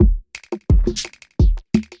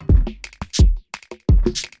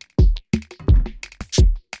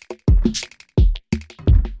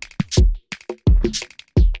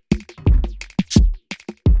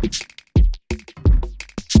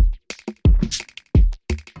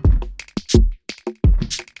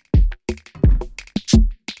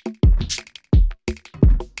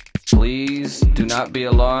not be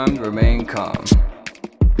alarmed, remain calm.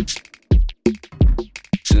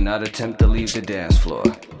 Do not attempt to leave the dance floor.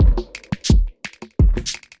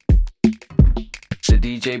 The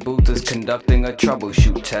DJ booth is conducting a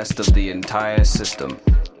troubleshoot test of the entire system.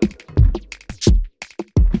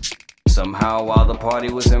 Somehow, while the party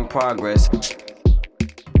was in progress,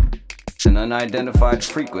 an unidentified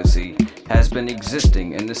frequency has been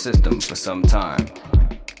existing in the system for some time.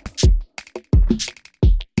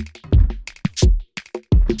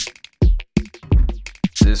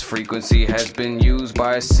 This frequency has been used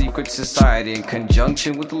by a secret society in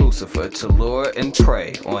conjunction with Lucifer to lure and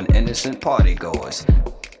prey on innocent partygoers.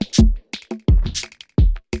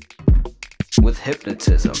 With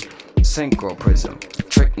hypnotism, synchroprism,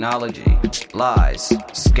 technology, lies,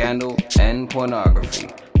 scandal, and pornography.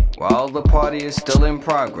 While the party is still in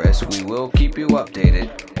progress, we will keep you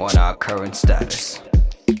updated on our current status.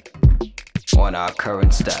 On our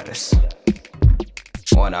current status.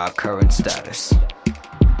 On our current status.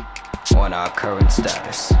 On our current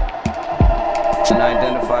status.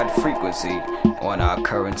 Unidentified frequency on our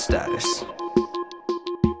current status.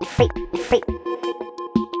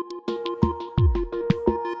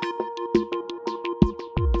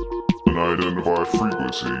 Unidentified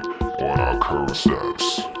frequency on our current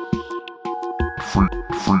status.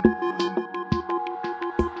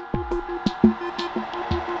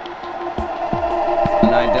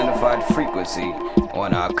 Unidentified frequency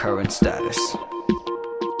on our current status.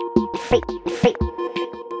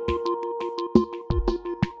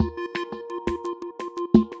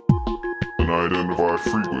 Unidentified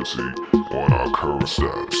frequency on our current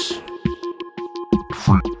status.